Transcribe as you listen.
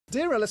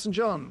Dear Elis and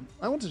John,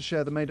 I wanted to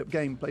share the made-up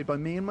game played by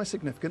me and my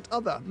significant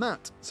other,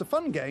 Matt. It's a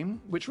fun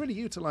game which really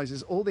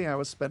utilises all the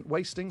hours spent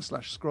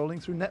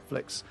wasting/scrolling through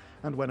Netflix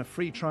and when a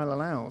free trial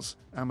allows,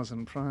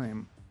 Amazon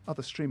Prime.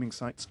 Other streaming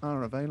sites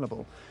are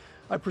available.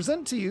 I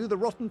present to you the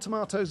Rotten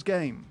Tomatoes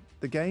game,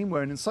 the game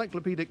where an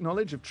encyclopedic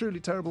knowledge of truly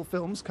terrible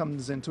films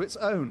comes into its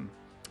own.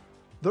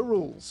 The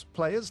rules: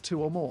 players 2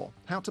 or more.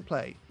 How to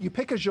play: you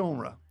pick a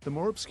genre, the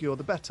more obscure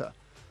the better.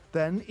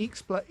 Then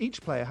each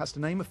player has to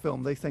name a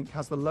film they think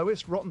has the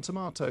lowest Rotten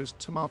Tomatoes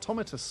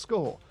tomatometer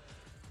score.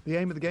 The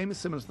aim of the game is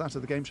similar to that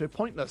of the game show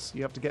Pointless.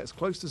 You have to get as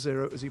close to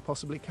 0 as you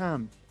possibly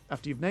can.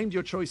 After you've named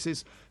your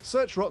choices,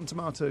 search Rotten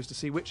Tomatoes to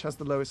see which has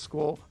the lowest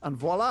score, and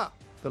voila,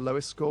 the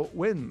lowest score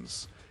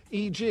wins.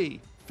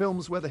 E.g.,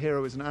 films where the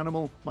hero is an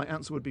animal, my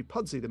answer would be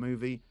Pudsey the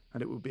movie,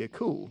 and it would be a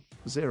cool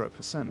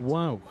 0%.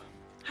 Wow.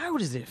 How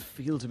does it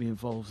feel to be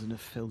involved in a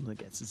film that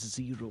gets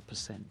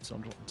 0%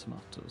 on Rotten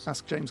Tomatoes?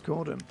 Ask James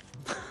Corden.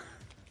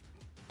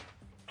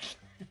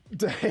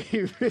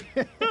 Dave.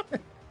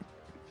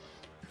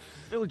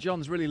 Phil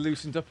John's really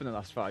loosened up in the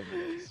last 5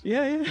 minutes.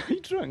 Yeah, are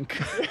you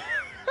drunk?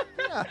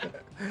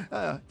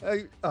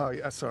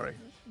 Sorry.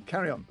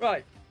 Carry on.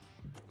 Right.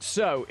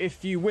 So,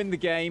 if you win the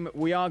game,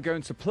 we are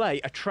going to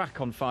play a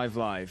track on 5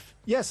 Live.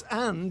 Yes,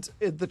 and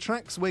the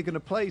tracks we're going to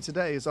play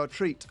today as our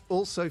treat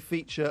also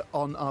feature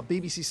on our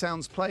BBC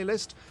Sounds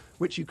playlist,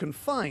 which you can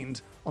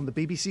find on the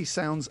BBC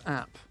Sounds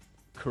app.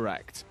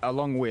 Correct.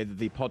 Along with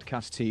the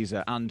podcast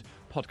teaser and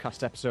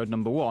podcast episode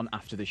number 1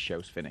 after this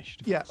show's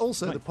finished. Yeah,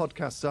 also the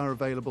podcasts are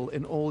available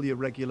in all your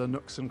regular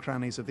nooks and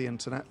crannies of the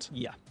internet.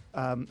 Yeah.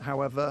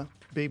 However,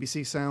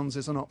 BBC Sounds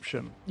is an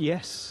option.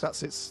 Yes.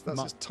 That's its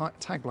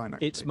tagline,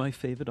 actually. It's my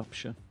favourite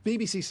option.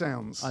 BBC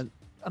Sounds,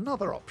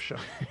 another option.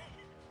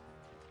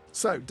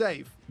 So,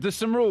 Dave. There's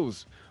some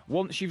rules.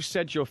 Once you've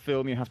said your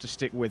film, you have to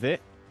stick with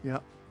it. Yeah.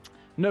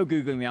 No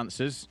Googling the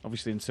answers,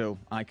 obviously, until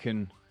I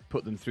can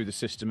put them through the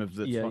system of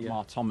the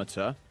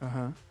tomatometer.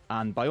 Uh-huh.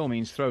 And by all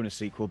means, throw in a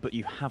sequel, but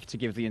you have to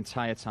give the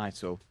entire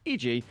title.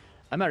 E.g.,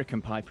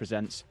 American Pie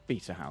presents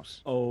Beta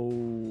House.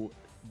 Oh,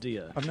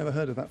 dear. I've never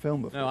heard of that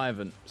film before. No, I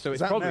haven't. So is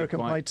it's that probably American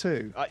Pie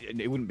 2?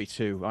 It wouldn't be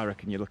 2. I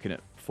reckon you're looking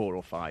at 4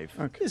 or 5.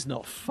 Okay. There's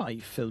not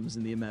 5 films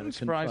in the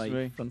American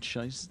Pie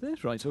franchise. There,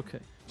 right? Okay.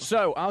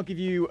 So I'll give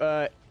you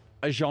a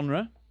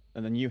genre,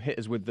 and then you hit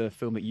us with the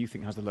film that you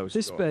think has the lowest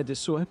This score. bed is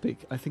so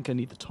epic. I think I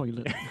need the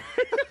toilet.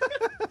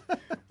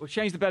 We'll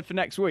change the bed for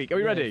next week. Are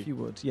we ready? If you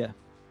would, yeah.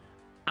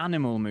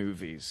 Animal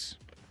movies.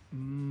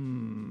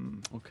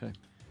 Okay.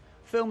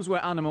 Films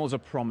where animals are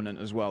prominent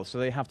as well, so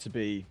they have to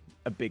be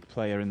a big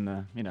player in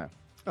the,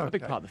 a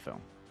big part of the film.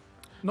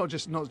 Not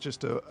just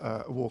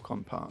a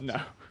walk-on part.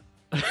 No.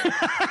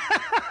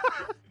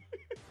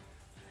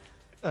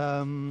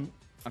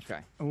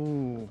 Okay.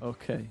 Ooh.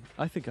 Okay.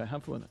 I think I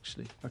have one,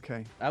 actually.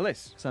 Okay.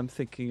 Elis. So I'm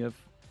thinking of...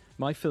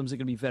 My films are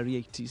going to be very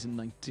 80s and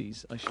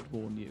 90s, I should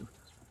warn you.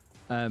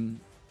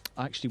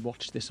 I actually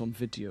watched this on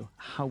video.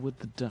 Howard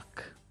the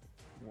Duck.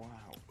 Wow.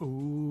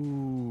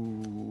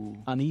 Ooh.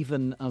 And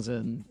even as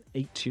an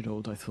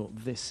 8-year-old, I thought,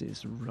 this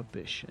is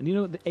rubbish. And you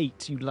know, at the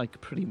 8, you like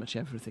pretty much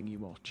everything you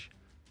watch.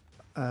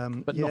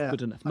 But not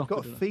good enough. I've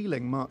got a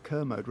feeling Mark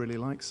Kermode really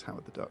likes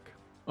Howard the Duck.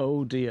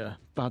 Oh, dear.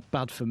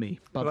 Bad for me.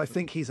 But I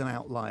think he's an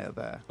outlier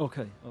there.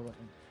 Okay, all right.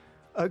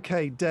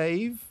 Okay,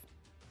 Dave.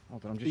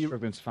 Hold on, I'm just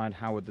struggling to find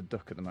Howard the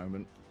Duck at the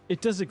moment. It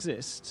does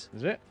exist.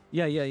 Is it?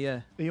 Yeah. Are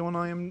you on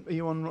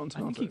Rotten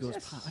Tomatoes?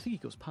 I think he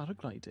goes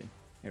paragliding.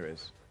 Here it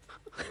is.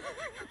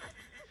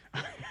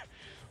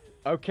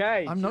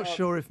 Okay. I'm not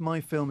sure if my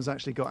film has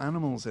actually got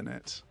animals in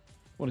it.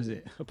 What is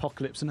it?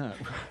 Apocalypse Now?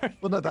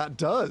 Well, no, that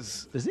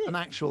does. Does it? An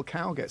actual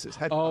cow gets its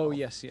head cut Oh, off.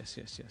 yes.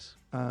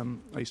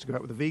 I used to go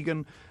out with a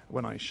vegan.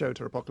 When I showed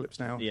her Apocalypse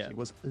Now, Yeah. she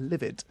was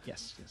livid.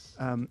 Yes.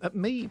 At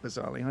me,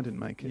 bizarrely, I didn't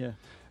make it. Yeah.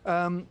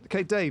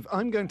 Okay, Dave,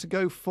 I'm going to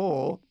go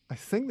for, I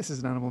think this is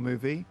an animal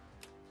movie,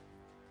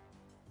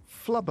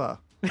 Flubber.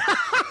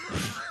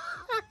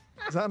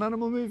 Is that an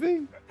animal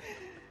movie?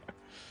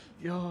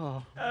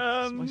 Yeah.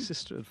 My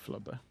sister had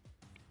Flubber.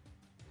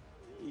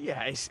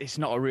 Yeah, it's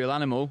not a real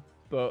animal,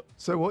 but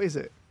So what is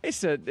it?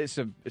 it's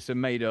a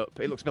made up.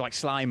 It looks a bit like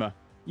Slimer.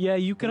 Yeah,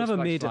 you can It have a looks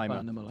like made-up Slimer.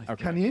 animal, I think.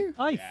 Okay. Can you?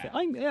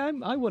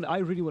 I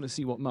really want to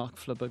see what Mark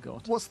Flubber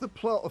got. What's the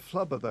plot of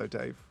Flubber, though,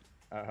 Dave?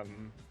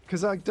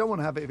 Because I don't want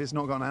to have it if it's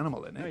not got an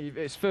animal in No, it.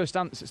 it's first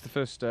answer. It's the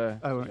first. Oh,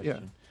 right, yeah.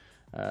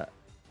 suggestion.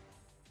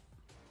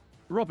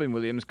 Robin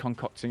Williams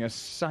concocting a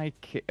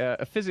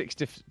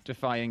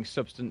physics-defying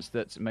substance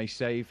that may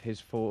save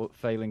his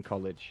failing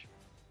college.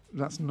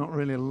 That's not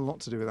really a lot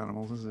to do with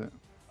animals, is it?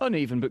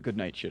 Uneven but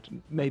good-natured.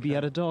 Maybe he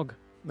had a dog.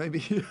 Maybe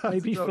he has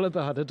Maybe a dog.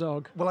 Flubber had a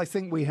dog. Well, I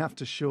think we have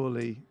to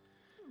surely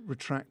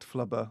retract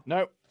Flubber.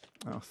 No.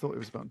 Oh, I thought it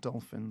was about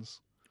dolphins.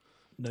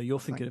 No, you're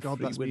thinking Thank of God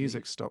Free that's Willy.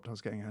 music stopped. I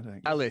was getting a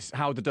headache. Elis,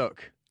 Howard the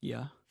Duck,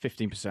 Yeah.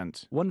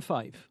 15%.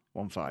 1-5.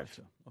 1-5.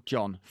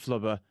 John,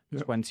 Flubber,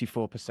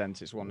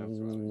 24%. It's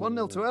 1-0.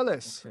 1-0 to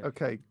Elis.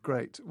 Okay,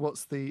 great.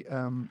 What's the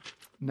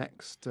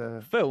next?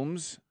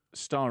 Films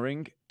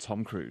starring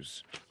Tom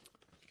Cruise.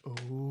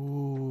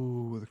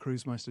 Oh, the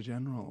Cruise Meister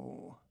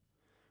General.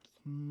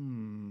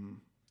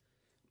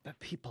 But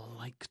people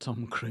like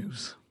Tom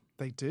Cruise.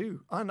 They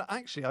do. And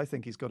actually, I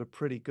think he's got a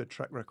pretty good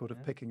track record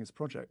of picking his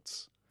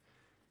projects.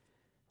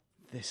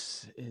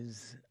 This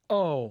is...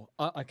 Oh,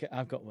 okay,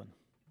 I've got one.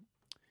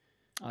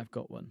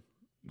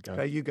 Go.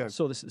 Okay, you go.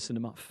 Saw this at the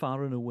cinema,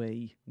 Far and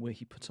Away, where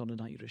he puts on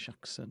an Irish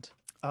accent.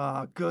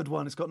 Good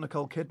one. It's got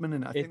Nicole Kidman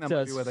in it. I think that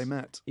might be where they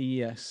met.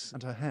 Yes.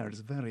 And her hair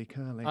is very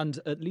curly. And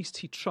at least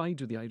he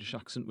tried with the Irish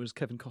accent, whereas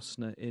Kevin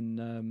Costner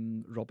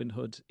in Robin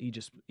Hood,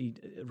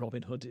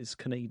 Robin Hood is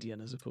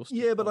Canadian as opposed to...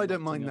 Yeah, but I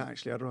don't mind that,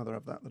 actually. I'd rather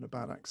have that than a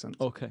bad accent.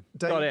 Okay.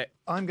 Dave, Got it.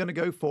 I'm going to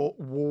go for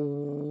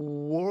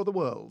War of the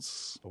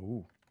Worlds.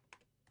 Ooh.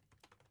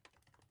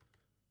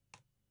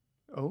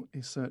 Oh,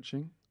 he's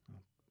searching.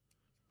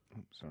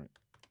 Oh, sorry.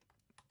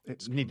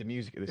 It's We need the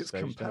music at this It's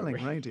stage, compelling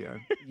don't we? radio.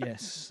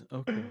 Yes,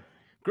 okay.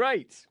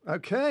 Great.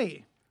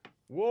 Okay.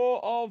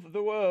 War of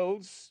the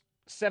Worlds,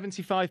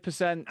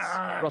 75%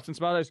 Rotten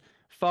Tomatoes.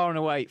 Far and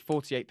Away,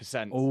 48%. It's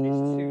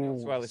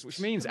 2-0 to Elis, which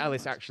means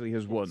Elis actually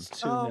has won.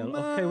 2-0.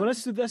 man. Okay, well,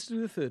 let's do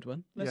the third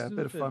one. Let's Yeah, do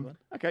bit the of third fun. one.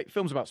 Okay,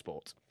 films about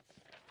sport.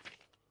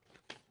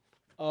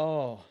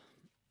 Oh,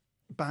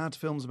 Bad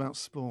films about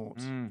sport.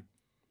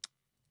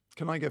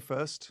 Can I go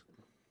first?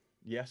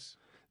 Yes.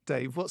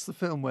 Dave, what's the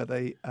film where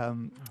they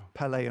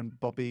Pele and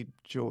Bobby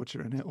George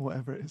are in it, or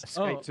whatever it is?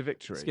 Escape to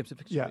Victory. Escape to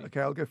Victory. Yeah,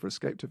 okay, I'll go for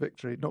Escape to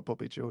Victory. Not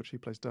Bobby George, he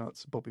plays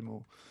darts. Bobby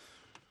Moore.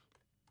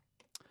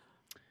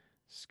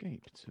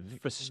 Escape to Victory.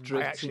 Frustrating.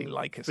 I actually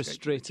like Escape to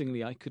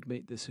Frustratingly, I could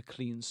make this a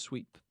clean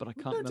sweep, but I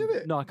can't No, do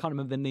remember. it. No, I can't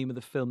remember the name of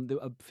the film.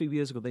 A few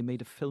years ago, they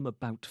made a film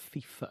about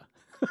FIFA.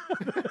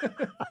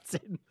 That's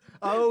it.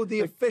 Oh,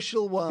 the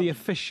official one. The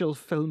official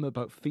film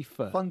about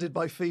FIFA. Funded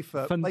by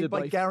FIFA. Funded Played by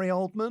by- Gary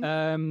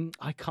Oldman.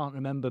 I can't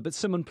remember, but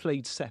someone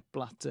played Sepp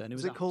Blatter, and it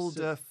Is was it called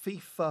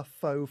FIFA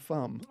Faux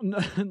Fum?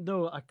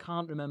 No, I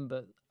can't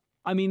remember.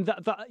 I mean,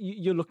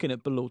 you're looking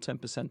at below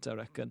 10%, I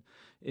reckon,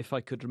 if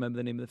I could remember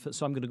the name of the film.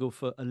 So I'm going to go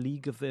for A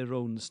League of Their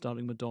Own,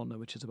 starring Madonna,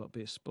 which is about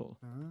baseball.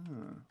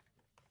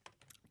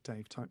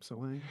 Dave types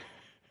away.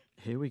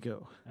 Here we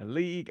go. A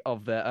League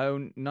of Their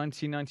Own,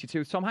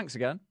 1992. Tom Hanks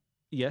again.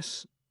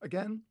 Yes.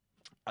 Again?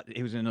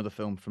 He was in another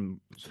film from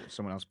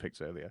someone else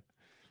picked earlier.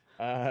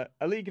 A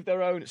League of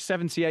Their Own,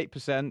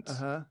 78%.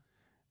 Uh-huh.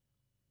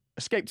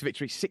 Escape to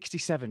Victory,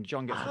 67.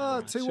 John gets the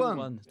point.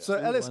 2-1. So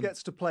Elis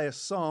gets to play a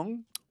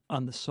song.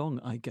 And the song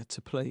I get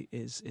to play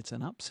it's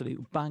an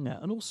absolute banger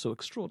and also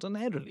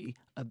extraordinarily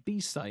a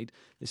B-side.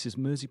 This is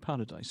Mersey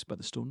Paradise by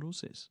the Stone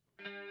Roses.